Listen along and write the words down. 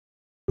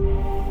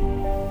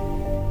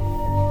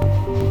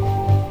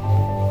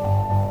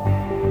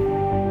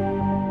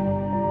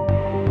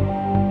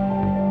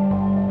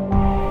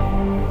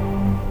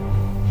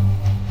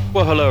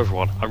Well, hello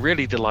everyone. I'm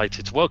really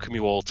delighted to welcome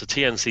you all to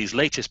TNC's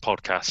latest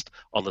podcast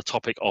on the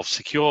topic of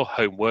secure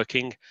home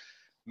working,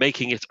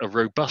 making it a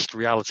robust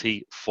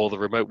reality for the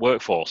remote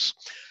workforce.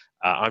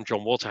 I'm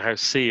John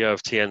Waterhouse, CEO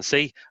of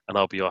TNC, and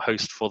I'll be your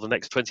host for the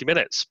next 20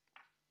 minutes.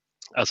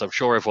 As I'm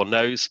sure everyone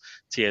knows,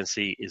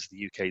 TNC is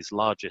the UK's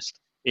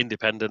largest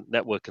independent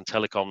network and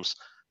telecoms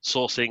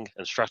sourcing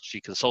and strategy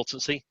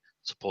consultancy,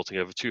 supporting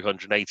over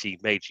 280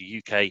 major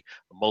UK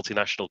and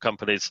multinational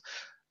companies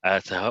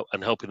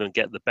helping them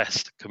get the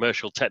best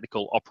commercial,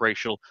 technical,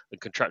 operational, and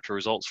contractual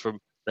results from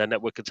their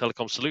network and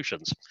telecom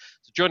solutions.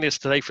 So joining us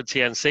today from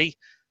TNC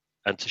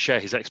and to share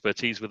his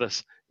expertise with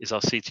us is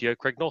our CTO,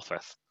 Craig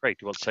Northweth. Craig,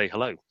 do you want to say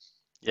hello?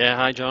 Yeah,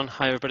 hi John.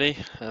 Hi everybody.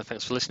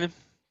 Thanks for listening.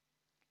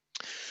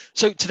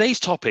 So today's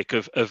topic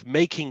of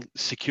making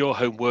secure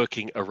home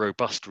working a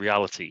robust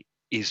reality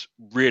is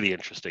really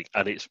interesting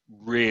and it's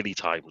really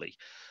timely.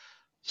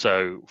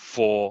 So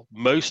for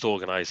most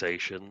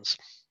organizations,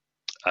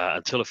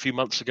 until a few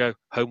months ago,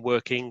 home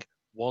working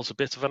was a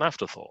bit of an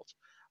afterthought.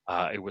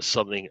 It was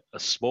something a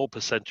small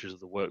percentage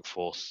of the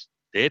workforce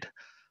did.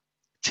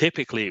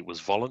 Typically, it was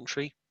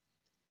voluntary,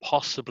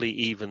 possibly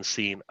even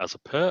seen as a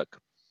perk,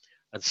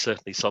 and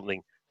certainly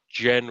something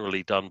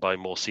generally done by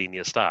more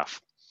senior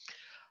staff.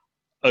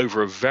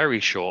 Over a very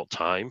short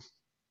time,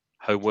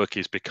 homework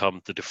has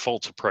become the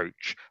default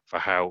approach for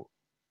how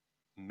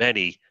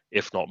many,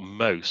 if not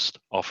most,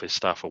 office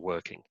staff are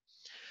working.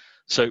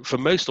 So, for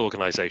most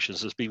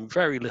organizations, there's been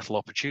very little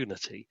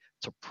opportunity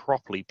to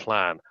properly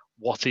plan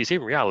what is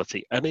in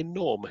reality an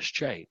enormous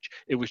change.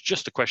 It was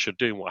just a question of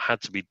doing what had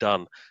to be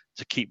done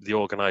to keep the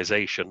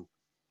organization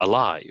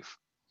alive.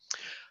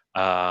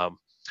 Um,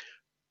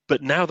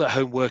 but now that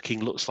home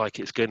working looks like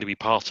it's going to be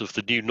part of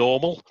the new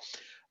normal,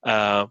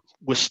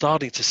 we're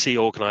starting to see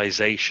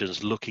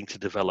organizations looking to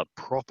develop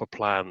proper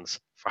plans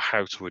for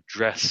how to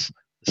address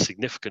the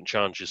significant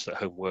challenges that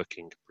home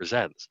working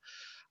presents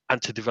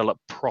and to develop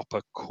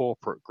proper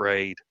corporate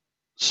grade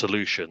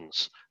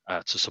solutions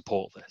to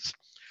support this.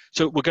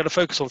 So we're going to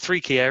focus on three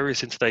key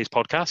areas in today's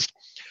podcast.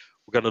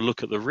 We're going to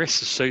look at the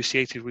risks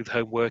associated with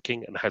home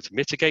working and how to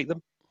mitigate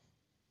them.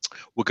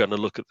 We're going to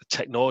look at the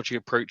technology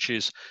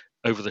approaches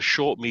over the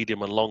short,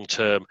 medium, and long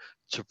term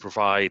to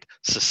provide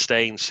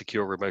sustained,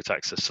 secure remote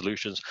access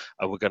solutions.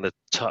 And we're going to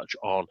touch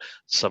on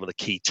some of the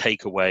key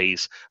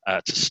takeaways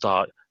to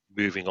start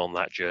moving on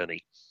that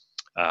journey.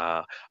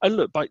 And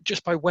look,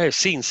 by way of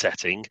scene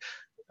setting,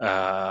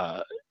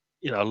 a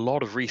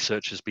lot of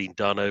research has been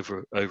done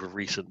over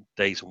recent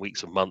days and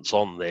weeks and months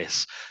on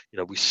this.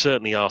 We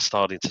certainly are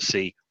starting to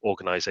see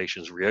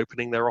organisations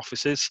reopening their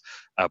offices,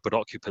 but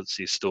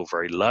occupancy is still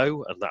very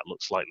low, and that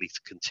looks likely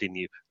to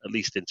continue at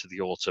least into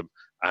the autumn,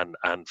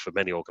 and for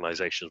many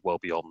organisations well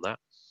beyond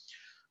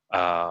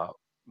that.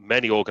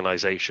 Many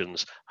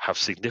organisations have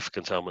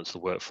significant elements of the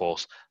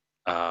workforce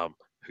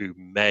who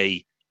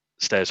may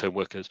stay as home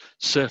workers,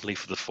 certainly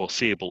for the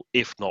foreseeable,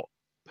 if not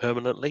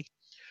permanently.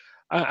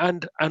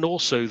 And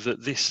also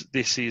that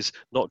this is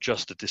not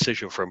just a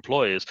decision for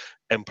employers.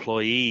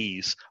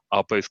 Employees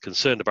are both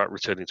concerned about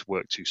returning to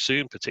work too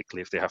soon,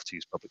 particularly if they have to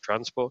use public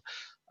transport,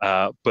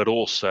 but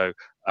also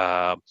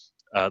that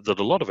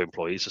a lot of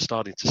employees are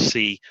starting to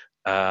see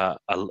a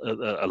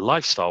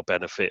lifestyle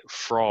benefit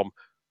from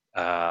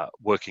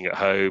working at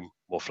home,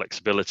 more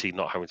flexibility,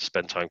 not having to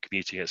spend time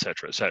commuting,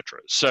 etc., etc.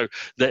 So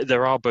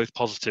there are both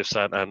positives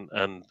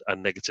and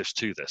negatives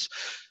to this.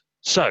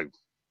 So,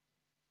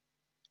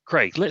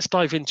 Craig, let's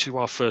dive into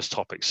our first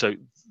topic. So,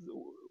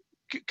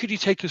 could you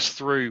take us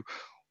through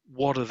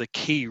what are the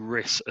key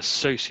risks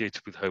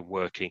associated with home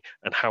working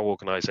and how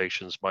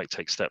organisations might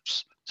take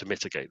steps to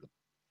mitigate them?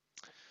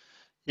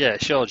 Yeah,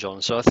 sure,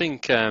 John. So I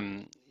think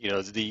the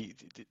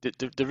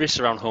risks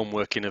around home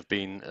working have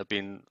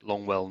been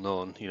long well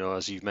known.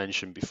 As you've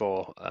mentioned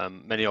before,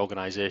 many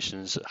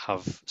organisations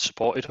have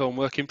supported home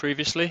working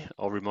previously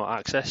or remote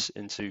access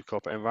into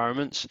corporate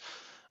environments.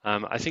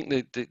 I think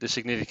the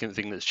significant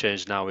thing that's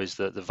changed now is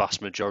that the vast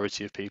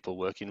majority of people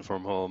working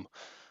from home,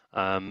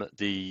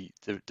 the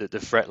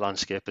threat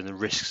landscape and the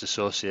risks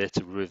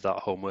associated with that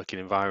home working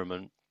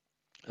environment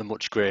are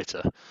much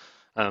greater.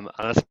 And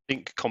I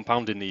think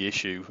compounding the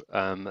issue,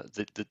 the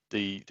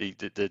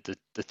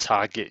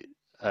target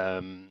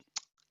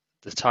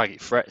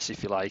threats,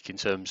 if you like, in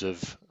terms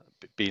of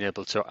being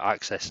able to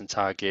access and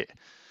target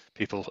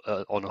people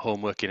on a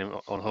home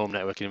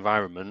networking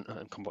environment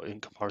in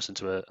comparison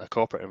to a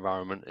corporate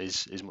environment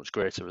is much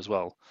greater as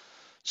well.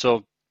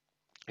 So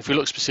if we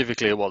look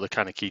specifically at what the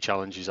kind of key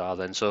challenges are,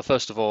 then so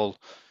first of all,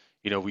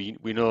 we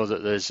know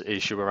that there's an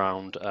issue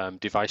around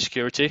device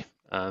security.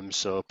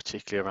 So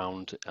particularly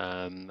around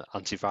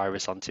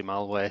antivirus,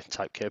 anti-malware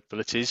type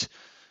capabilities,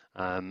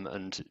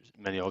 and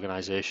many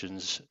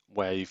organisations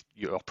where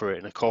you operate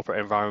in a corporate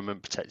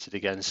environment protected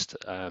against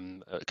a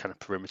kind of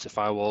perimeter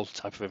firewall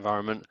type of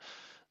environment,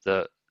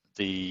 that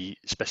the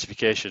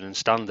specification and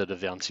standard of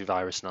the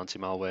antivirus and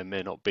anti-malware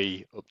may not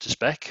be up to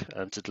spec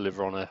to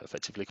deliver on a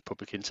effectively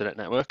public internet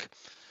network.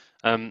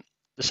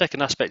 The The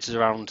second aspect is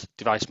around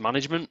device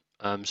management.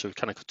 So we've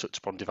kind of touched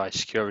upon device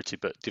security,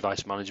 but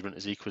device management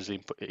is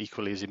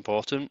equally as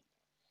important.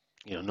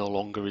 No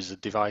longer is a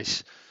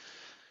device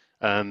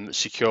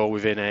secure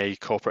within a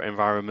corporate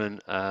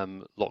environment,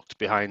 locked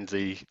behind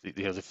the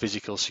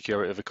physical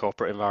security of a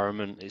corporate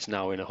environment. It's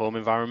now in a home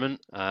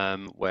environment,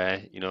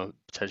 where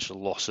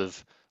potential loss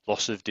of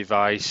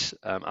device,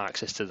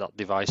 access to that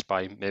device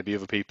by maybe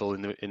other people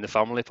in the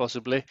family,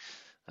 possibly,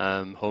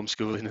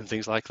 homeschooling and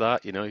things like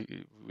that.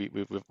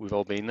 We've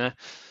all been there.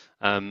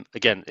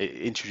 Again, it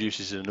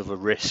introduces another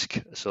risk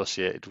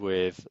associated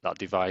with that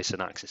device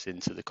and access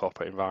into the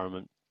corporate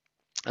environment.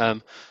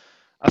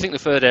 I think the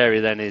third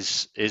area then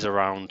is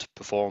around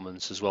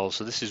performance as well.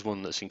 So this is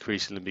one that's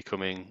increasingly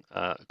becoming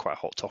quite a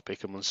hot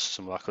topic amongst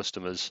some of our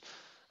customers,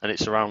 and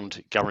it's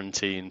around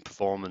guaranteeing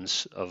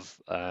performance of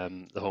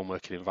the home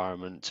working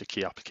environment to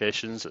key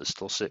applications that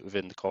still sit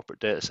within the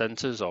corporate data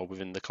centers or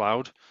within the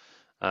cloud.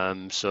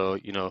 So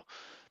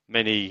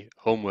many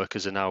home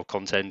workers are now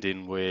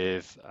contending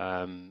with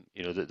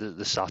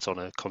the sat on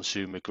a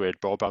consumer grade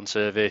broadband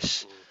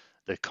service.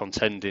 They're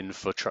contending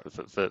for that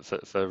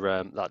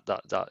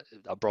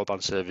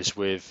broadband service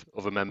with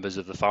other members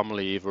of the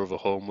family, either other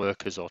home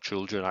workers or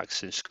children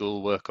accessing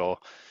schoolwork, or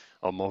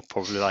more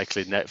probably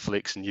likely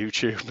Netflix and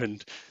YouTube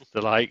and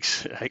the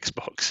likes,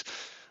 Xbox.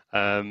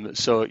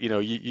 So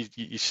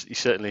you're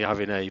certainly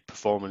having a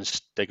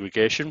performance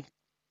degradation,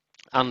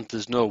 and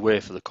there's no way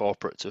for the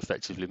corporate to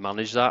effectively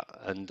manage that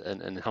and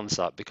enhance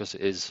that, because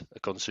it is a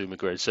consumer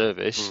grade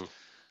service,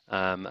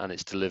 and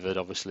it's delivered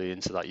obviously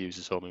into that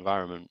user's home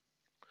environment.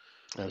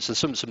 So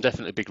some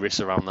definitely big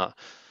risks around that.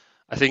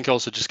 I think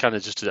also just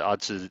to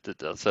add to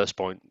the first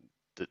point,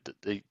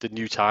 the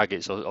new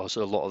targets,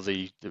 also a lot of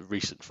the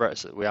recent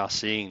threats that we are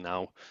seeing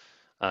now,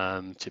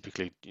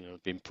 typically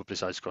being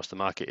publicised across the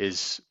market,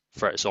 is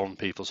threats on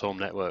people's home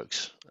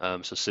networks.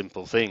 So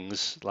simple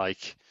things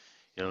like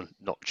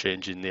not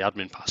changing the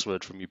admin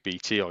password from your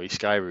BT or your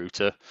Sky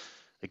router.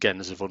 Again,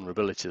 there's a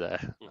vulnerability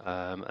there,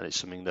 and it's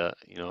something that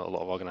a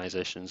lot of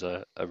organisations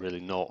are really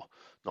not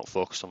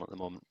focused on at the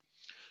moment.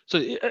 So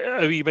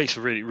you make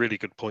some really, really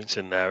good points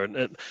in there,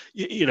 and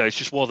it's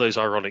just one of those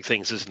ironic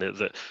things, isn't it?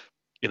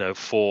 That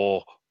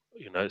for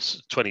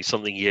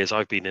 20-something years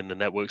I've been in the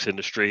networks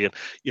industry, and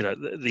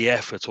the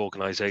effort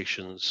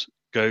organisations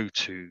go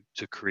to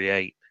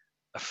create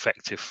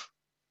effective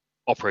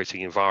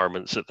operating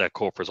environments at their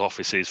corporate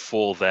offices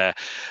for their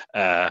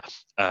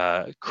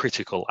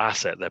critical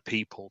asset, their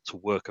people, to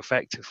work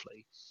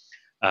effectively.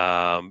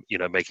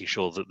 Making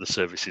sure that the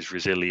service is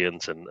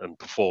resilient and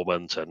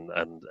performant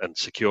and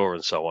secure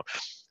and so on.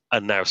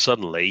 And now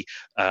suddenly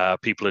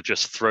people are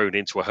just thrown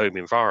into a home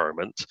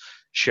environment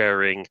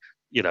sharing,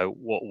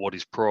 what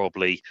is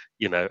probably,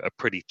 a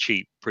pretty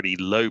cheap, pretty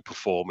low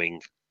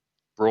performing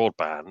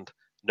broadband,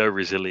 no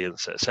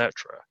resilience, etc.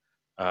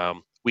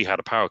 We had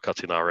a power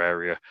cut in our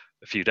area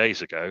a few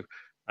days ago,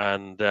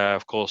 and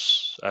of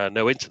course,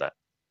 no internet.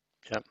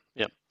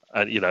 Yep.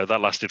 And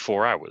that lasted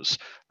 4 hours.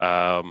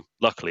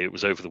 Luckily, it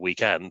was over the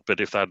weekend. But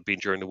if that had been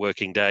during the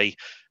working day,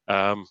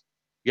 my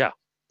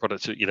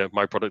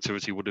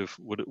productivity would have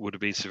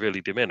been severely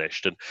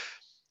diminished. And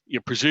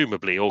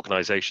presumably,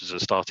 organisations are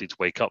starting to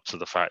wake up to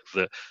the fact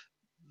that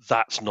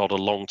that's not a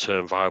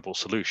long-term viable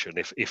solution.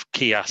 If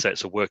key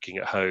assets are working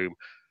at home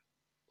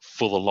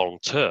for the long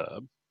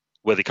term,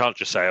 where they can't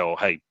just say, "Oh,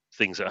 hey,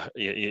 things are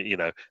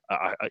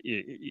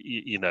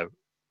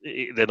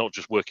they're not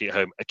just working at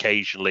home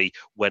occasionally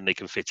when they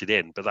can fit it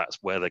in, but that's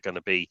where they're going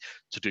to be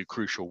to do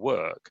crucial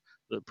work,"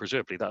 that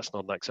presumably that's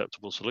not an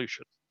acceptable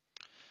solution.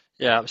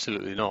 Yeah,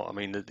 absolutely not. I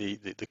mean,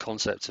 the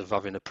concept of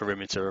having a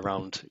perimeter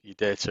around your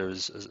data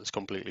has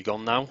completely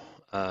gone now,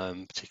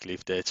 particularly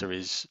if data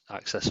is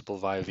accessible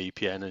via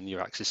VPN and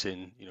you're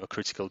accessing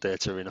critical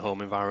data in a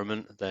home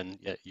environment. Then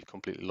you've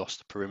completely lost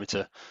the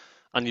perimeter.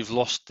 And you've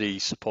lost the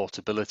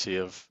supportability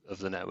of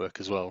the network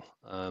as well,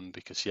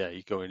 because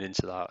you're going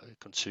into that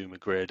consumer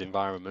grade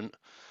environment,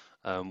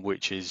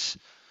 which is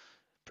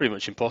pretty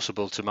much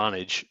impossible to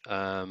manage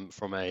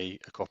from a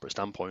corporate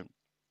standpoint.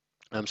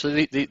 So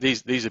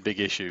these are big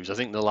issues. I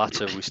think the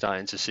latter we're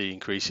starting to see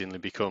increasingly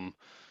become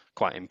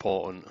quite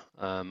important,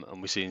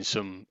 and we're seeing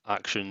some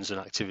actions and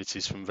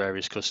activities from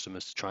various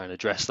customers to try and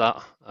address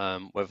that,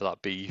 whether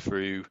that be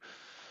through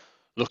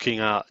looking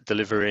at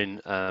delivering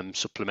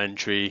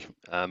supplementary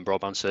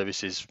broadband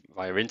services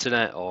via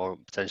internet, or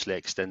potentially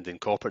extending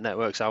corporate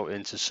networks out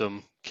into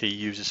some key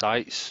user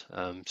sites.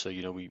 So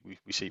we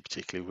see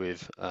particularly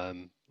with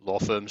law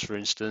firms, for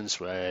instance,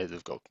 where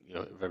they've got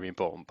very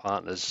important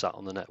partners sat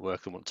on the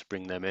network and want to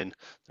bring them in.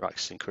 They're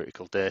accessing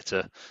critical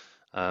data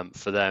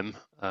for them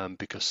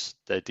because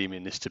they're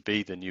deeming this to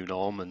be the new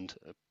norm and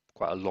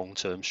quite a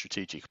long-term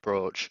strategic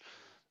approach.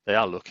 They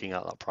are looking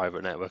at that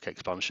private network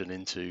expansion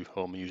into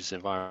home users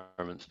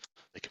environments.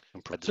 They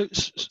can provide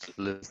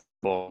the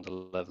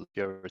level of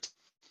security.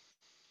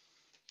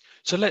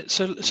 So let's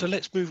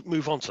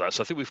move on to that.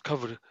 So I think we've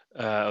covered,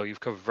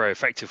 you've covered very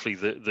effectively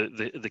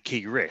the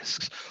key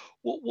risks.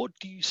 What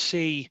do you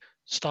see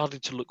starting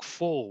to look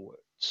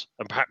forwards?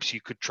 And perhaps you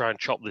could try and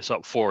chop this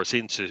up for us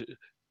into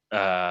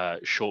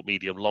short,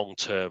 medium,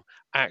 long-term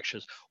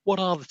actions. What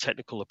are the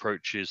technical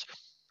approaches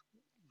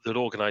that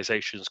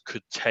organizations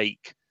could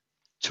take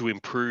to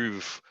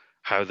improve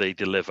how they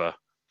deliver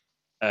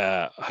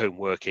home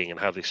working and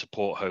how they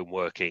support home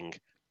working,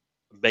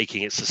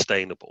 making it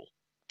sustainable?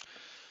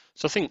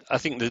 So I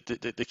think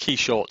the key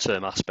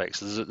short-term aspects,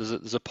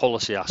 there's a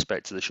policy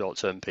aspect to the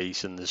short-term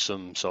piece, and there's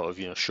some sort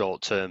of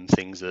short-term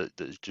things that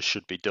just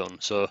should be done.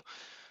 So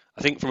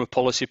I think from a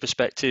policy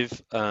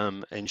perspective,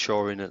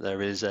 ensuring that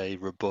there is a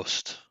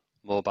robust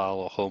mobile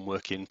or home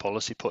working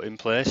policy put in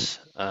place,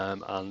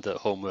 and that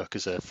home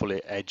workers are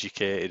fully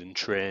educated and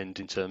trained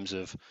in terms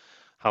of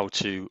how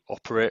to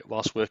operate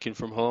whilst working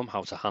from home,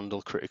 how to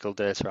handle critical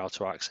data, how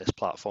to access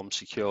platforms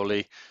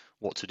securely,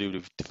 what to do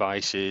with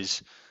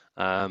devices,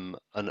 and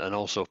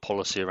also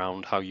policy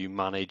around how you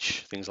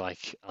manage things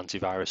like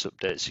antivirus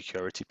updates,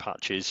 security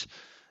patches,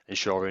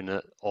 ensuring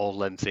that all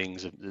them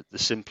things, the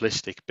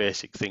simplistic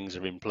basic things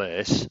are in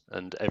place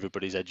and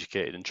everybody's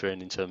educated and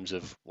trained in terms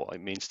of what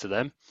it means to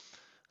them.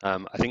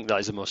 I think that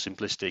is the most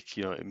simplistic,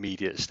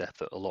 immediate step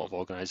that a lot of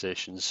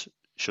organisations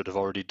should have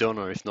already done,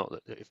 or if not,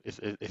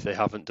 if they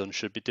haven't done,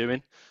 should be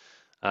doing.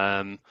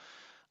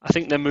 I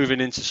think then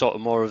moving into sort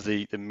of more of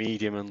the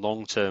medium and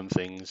long term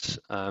things.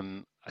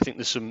 I think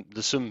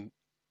there's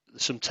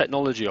some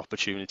technology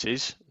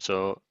opportunities.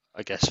 So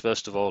I guess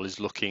first of all is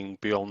looking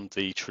beyond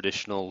the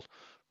traditional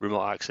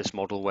remote access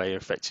model where you're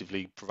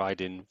effectively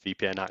providing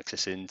VPN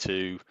access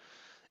into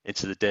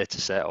the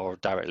data set or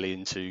directly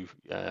into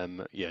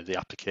the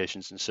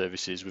applications and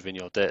services within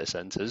your data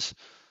centers.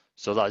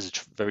 So that is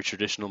a very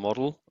traditional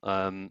model.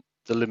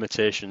 The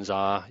limitations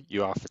are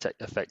you are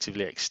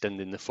effectively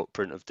extending the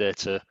footprint of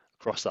data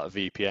across that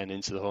VPN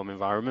into the home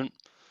environment.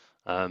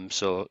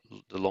 So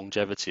the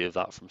longevity of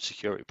that from a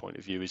security point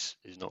of view is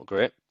not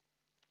great.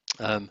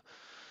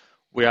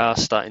 We are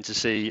starting to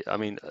see,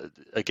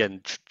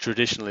 again,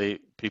 traditionally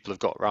people have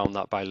got around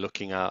that by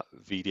looking at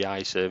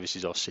VDI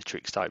services or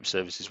Citrix type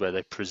services where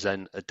they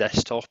present a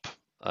desktop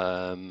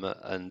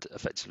and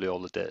effectively all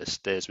the data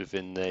stays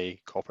within the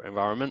corporate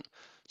environment.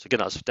 So again,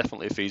 that's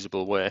definitely a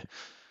feasible way.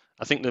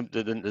 I think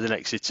the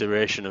next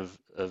iteration of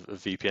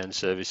VPN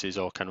services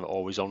or kind of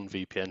always on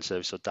VPN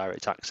service or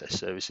direct access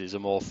services are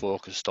more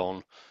focused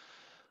on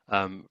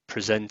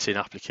presenting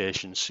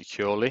applications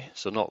securely.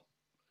 So not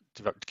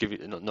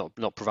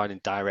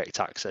providing direct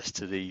access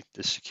to the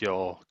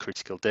secure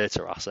critical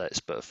data assets,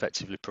 but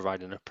effectively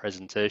providing a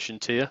presentation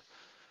tier,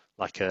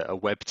 like a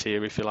web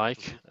tier, if you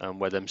like,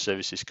 where them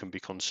services can be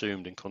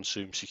consumed and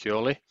consumed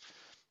securely.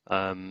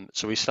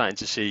 So we're starting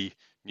to see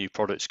new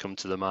products come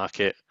to the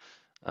market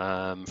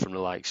from the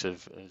likes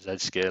of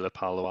Zscaler,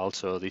 Palo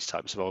Alto, these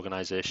types of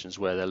organizations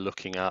where they're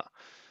looking at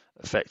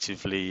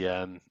effectively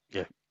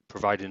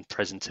providing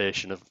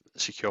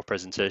secure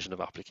presentation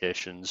of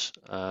applications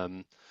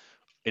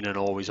in an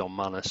always-on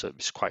manner, so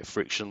it's quite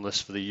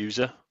frictionless for the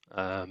user.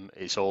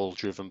 It's all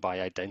driven by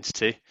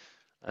identity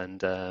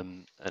and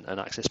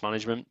access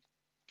management,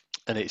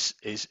 and it's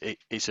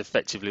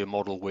effectively a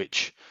model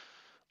which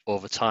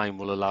over time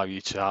will allow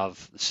you to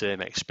have the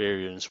same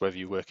experience whether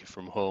you're working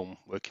from home,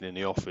 working in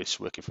the office,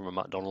 working from a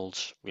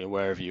McDonald's,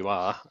 wherever you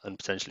are, and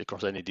potentially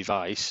across any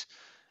device.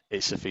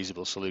 It's a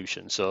feasible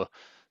solution. So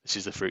this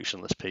is the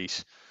frictionless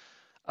piece.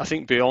 I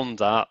think beyond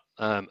that,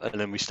 and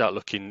then we start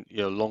looking,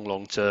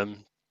 long term,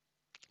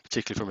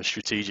 particularly from a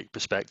strategic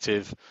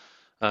perspective.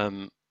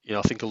 I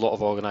think a lot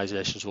of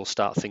organizations will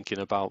start thinking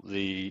about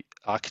the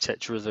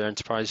architecture of their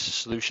enterprise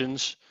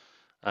solutions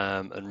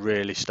and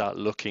really start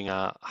looking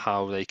at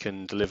how they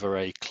can deliver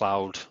a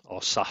cloud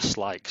or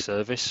SaaS-like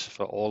service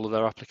for all of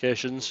their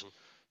applications.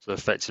 So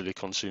effectively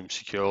consumed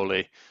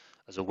securely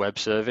as a web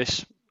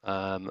service,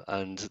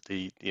 and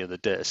the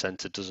data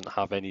center doesn't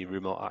have any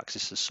remote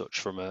access as such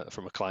from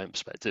a client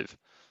perspective.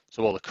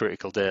 So all the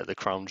critical data, the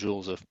crown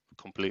jewels, are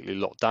completely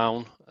locked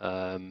down,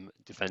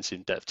 defensive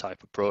in-depth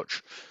type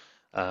approach,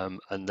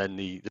 and then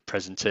the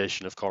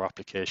presentation of core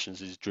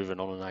applications is driven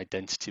on an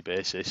identity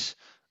basis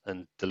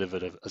and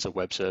delivered as a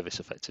web service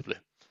effectively.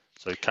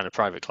 So kind of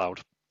private cloud.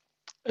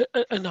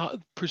 And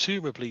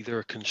presumably there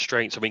are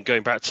constraints.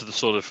 Going back to the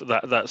sort of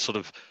that sort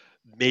of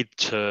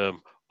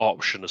mid-term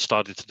option has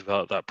started to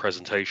develop that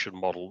presentation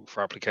model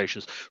for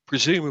applications.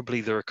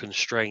 Presumably there are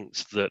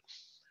constraints that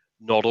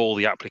not all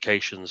the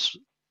applications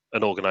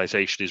an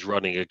organization is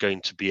running are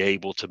going to be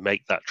able to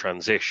make that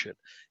transition.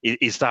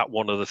 Is that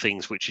one of the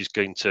things which is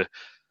going to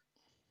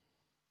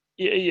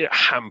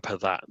hamper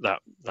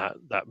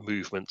that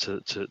movement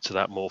to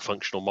that more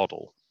functional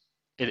model?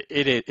 It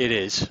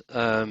is.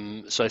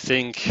 So I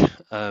think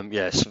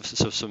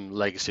some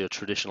legacy or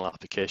traditional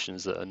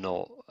applications that are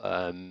not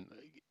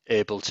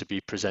able to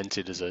be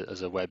presented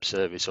as a web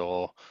service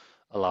or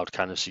allowed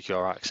kind of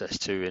secure access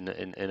to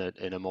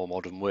in a more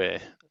modern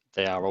way,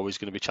 they are always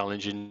going to be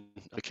challenging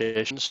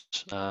applications.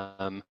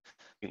 I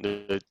think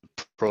the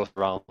pro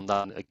around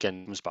that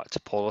again comes back to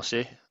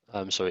policy.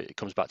 So it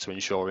comes back to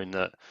ensuring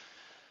that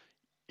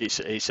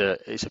it's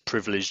a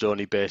privileged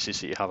only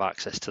basis that you have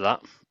access to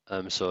that.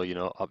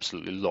 So,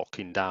 absolutely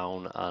locking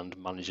down and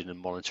managing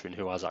and monitoring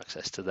who has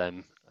access to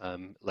them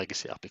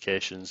legacy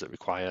applications that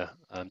require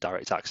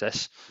direct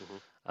access.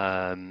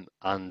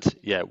 And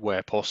yeah,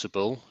 where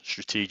possible,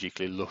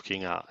 strategically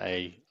looking at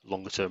a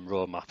longer term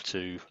roadmap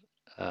to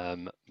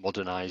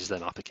modernize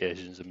them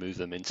applications and move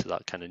them into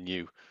that kind of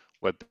new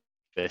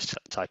web-based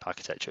type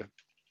architecture.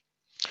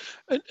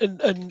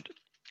 And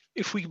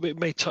if we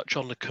may touch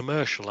on the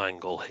commercial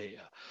angle here,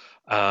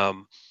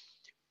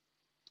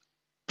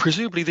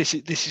 presumably this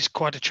is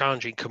quite a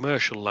challenging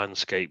commercial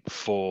landscape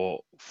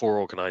for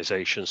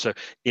organizations. So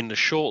in the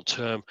short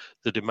term,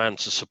 the demand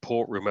to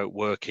support remote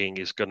working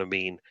is going to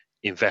mean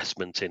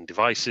investment in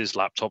devices,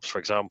 laptops, for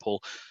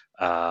example,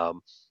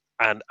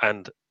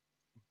 and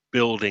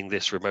building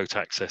this remote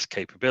access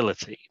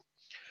capability.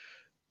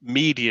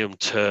 Medium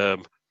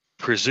term,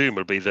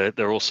 presumably they're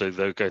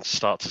going to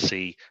start to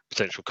see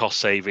potential cost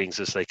savings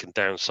as they can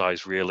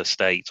downsize real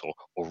estate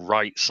or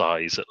right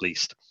size at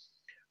least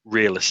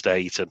real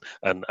estate,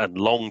 and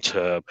long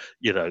term,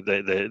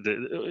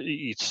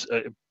 it's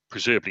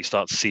presumably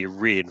start to see a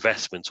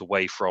reinvestment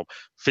away from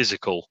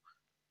physical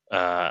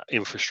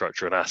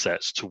infrastructure and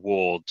assets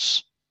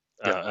towards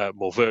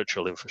more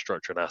virtual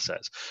infrastructure and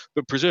assets.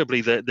 But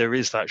presumably there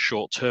is that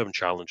short-term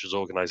challenge as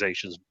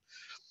organizations,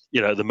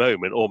 at the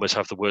moment, almost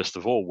have the worst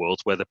of all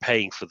worlds, where they're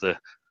paying for the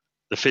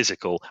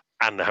physical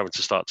and they're having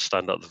to start to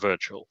stand up the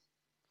virtual.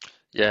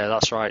 Yeah,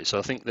 that's right. So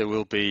I think there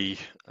will be,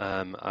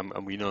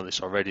 and we know this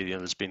already,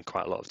 there's been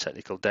quite a lot of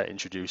technical debt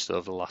introduced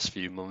over the last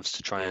few months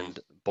to try and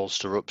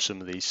bolster up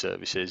some of these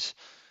services.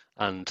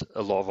 And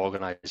a lot of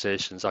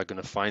organizations are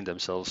going to find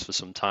themselves for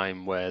some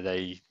time where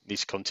they need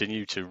to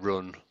continue to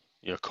run,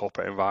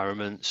 corporate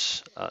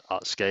environments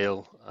at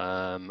scale,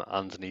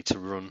 and need to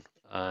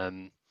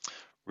run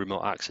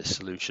remote access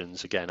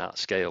solutions again at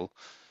scale.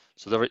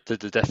 So there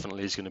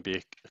definitely is going to be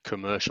a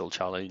commercial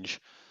challenge.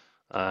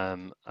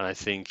 And I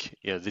think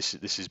this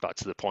is back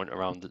to the point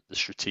around the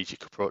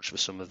strategic approach for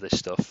some of this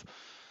stuff.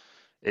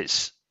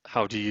 It's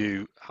how do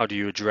you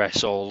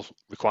address all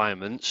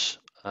requirements,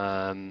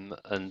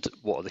 and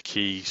what are the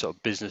key sort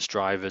of business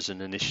drivers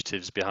and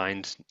initiatives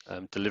behind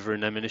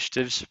delivering them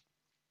initiatives.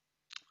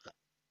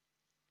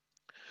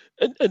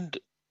 And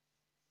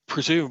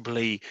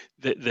presumably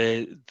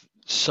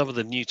some of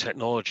the new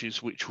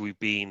technologies which we've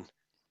been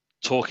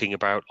talking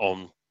about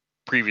on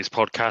previous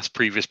podcasts,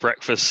 previous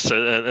breakfasts,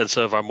 and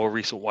some of our more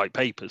recent white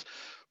papers,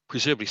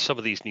 presumably some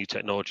of these new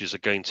technologies are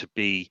going to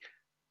be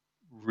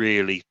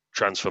really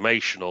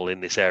transformational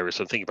in this area.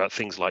 So I'm thinking about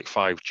things like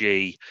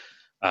 5G,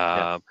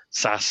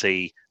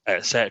 SASE,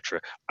 etc.,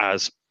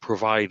 as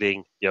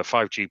providing,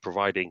 5G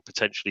providing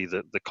potentially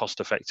the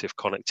cost-effective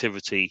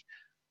connectivity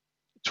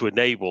to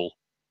enable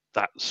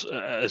that,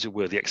 as it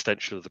were, the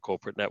extension of the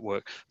corporate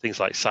network. Things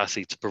like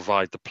SASE to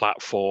provide the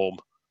platform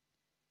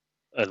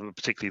and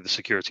particularly the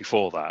security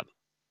for that.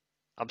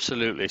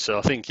 Absolutely. So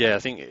I think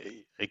again,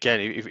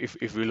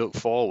 if we look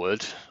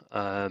forward,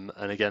 and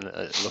again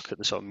look at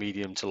the sort of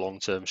medium to long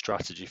term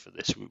strategy for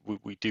this,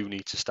 we do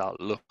need to start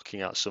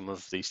looking at some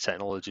of these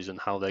technologies and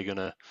how they're going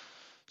to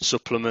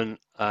supplement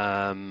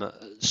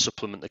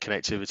the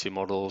connectivity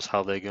models,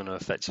 how they're going to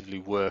effectively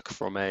work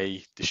from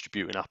a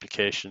distributing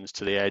applications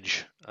to the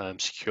edge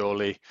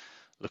securely,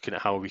 looking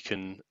at how we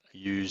can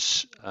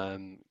use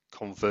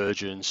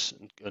convergence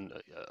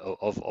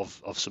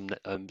of some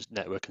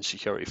network and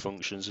security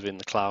functions within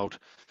the cloud.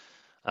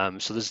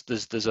 So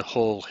there's a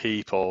whole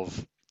heap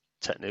of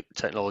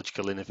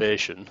technological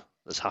innovation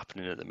that's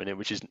happening at the minute,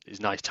 which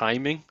is nice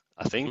timing,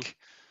 I think.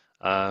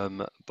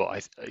 But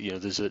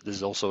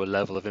there's also a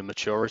level of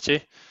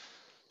immaturity.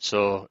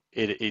 So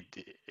it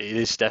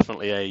is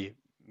definitely a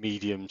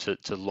medium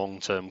to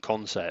long-term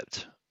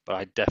concept. But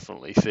I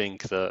definitely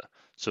think that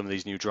some of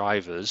these new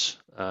drivers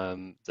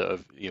that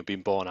have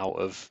been born out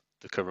of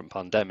the current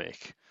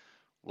pandemic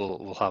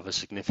will have a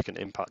significant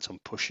impact on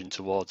pushing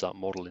towards that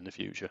model in the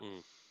future.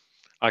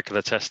 I can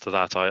attest to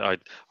that. I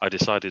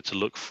decided to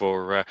look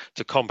for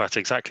to combat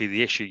exactly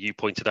the issue you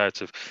pointed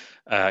out of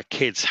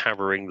kids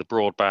hammering the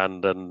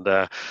broadband and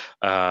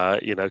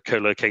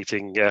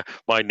co-locating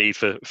my need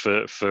for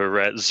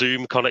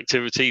Zoom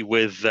connectivity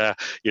with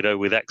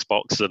with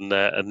Xbox and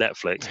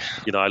Netflix.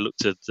 I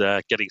looked at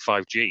getting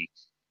 5G.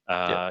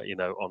 For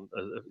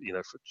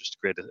just to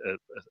create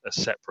a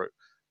separate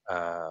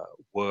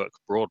work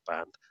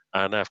broadband,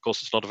 and of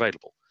course it's not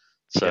available.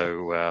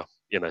 So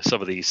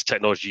some of these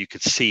technology you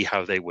could see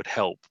how they would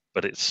help,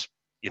 but it's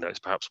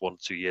perhaps 1 or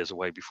 2 years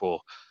away before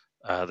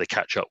they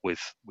catch up with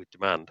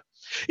demand.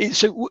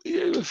 So,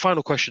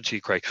 final question to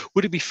you, Craig: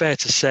 would it be fair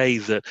to say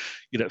that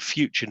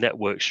future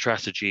network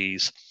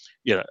strategies,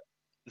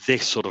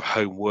 this sort of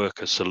home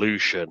worker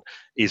solution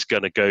is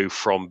going to go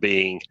from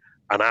being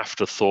an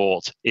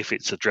afterthought, if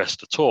it's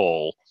addressed at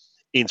all,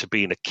 into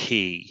being a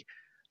key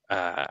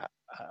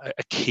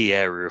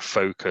area of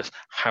focus?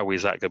 How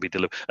is that going to be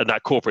delivered? And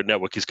that corporate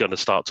network is going to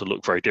start to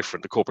look very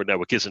different. The corporate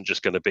network isn't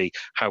just going to be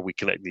how we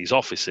connect these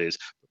offices,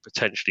 but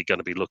potentially going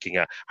to be looking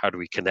at how do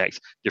we connect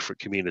different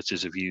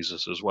communities of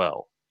users as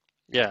well.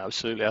 Yeah,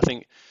 absolutely. I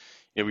think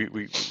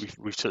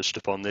we've touched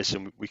upon this,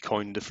 and we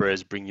coined the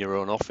phrase "bring your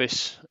own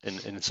office"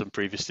 in some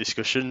previous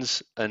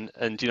discussions, and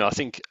I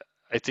think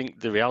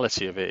the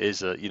reality of it is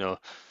that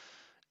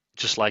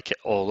just like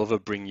all other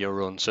bring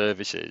your own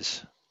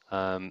services,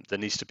 there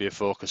needs to be a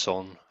focus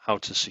on how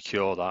to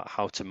secure that,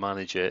 how to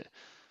manage it,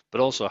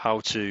 but also how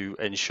to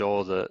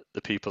ensure that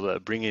the people that are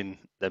bringing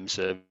them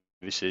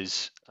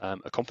services are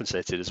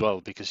compensated as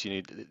well, because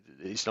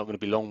it's not going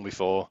to be long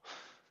before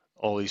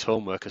all these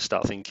home workers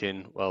start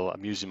thinking, well,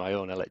 I'm using my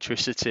own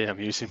electricity,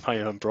 I'm using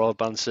my own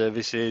broadband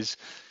services,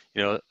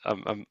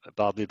 I'm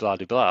blah blah blah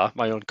blah,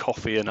 my own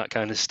coffee and that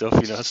kind of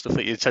stuff, stuff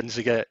that you tend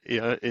to get,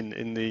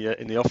 in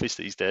the office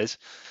these days.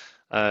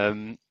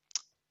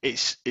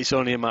 It's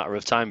only a matter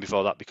of time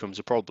before that becomes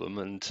a problem,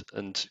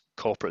 and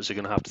corporates are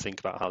going to have to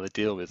think about how they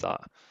deal with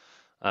that.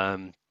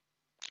 And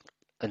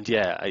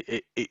yeah,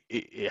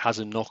 it has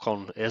a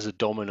knock-on, it has a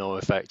domino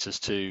effect as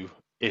to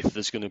if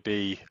there's going to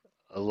be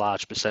a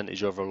large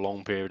percentage over a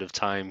long period of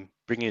time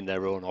bringing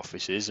their own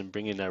offices and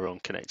bringing their own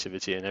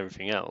connectivity and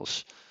everything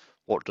else.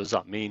 What does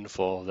that mean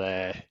for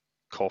their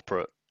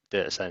corporate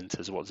data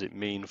centers? What does it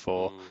mean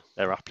for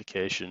their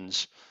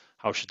applications?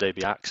 How should they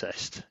be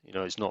accessed?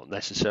 It's not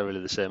necessarily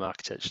the same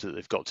architecture that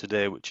they've got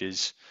today, which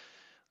is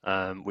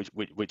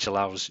which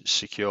allows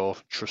secure,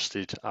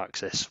 trusted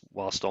access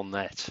whilst on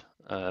net.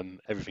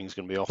 Everything's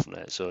going to be off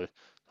net, so a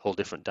whole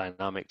different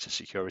dynamic to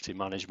security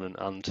management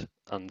and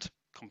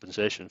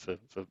compensation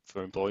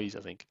for employees,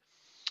 I think.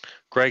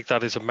 Greg,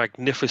 that is a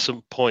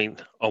magnificent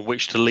point on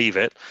which to leave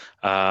it,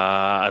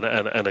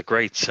 and a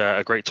great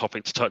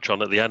topic to touch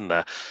on at the end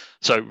there.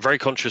 So very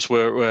conscious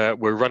we're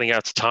running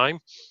out of time,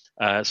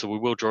 so we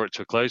will draw it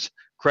to a close.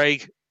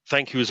 Craig,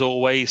 thank you as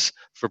always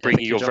for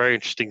bringing your very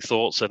interesting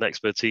thoughts and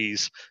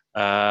expertise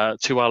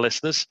to our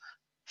listeners.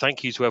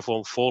 Thank you to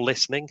everyone for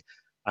listening.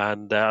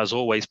 And as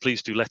always,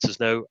 please do let us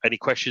know any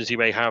questions you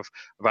may have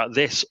about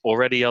this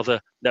or any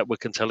other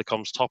network and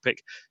telecoms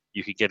topic.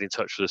 You can get in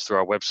touch with us through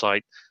our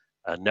website,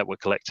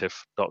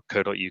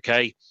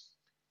 networkcollective.co.uk,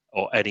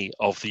 or any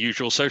of the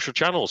usual social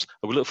channels.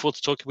 And we look forward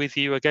to talking with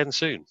you again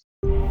soon.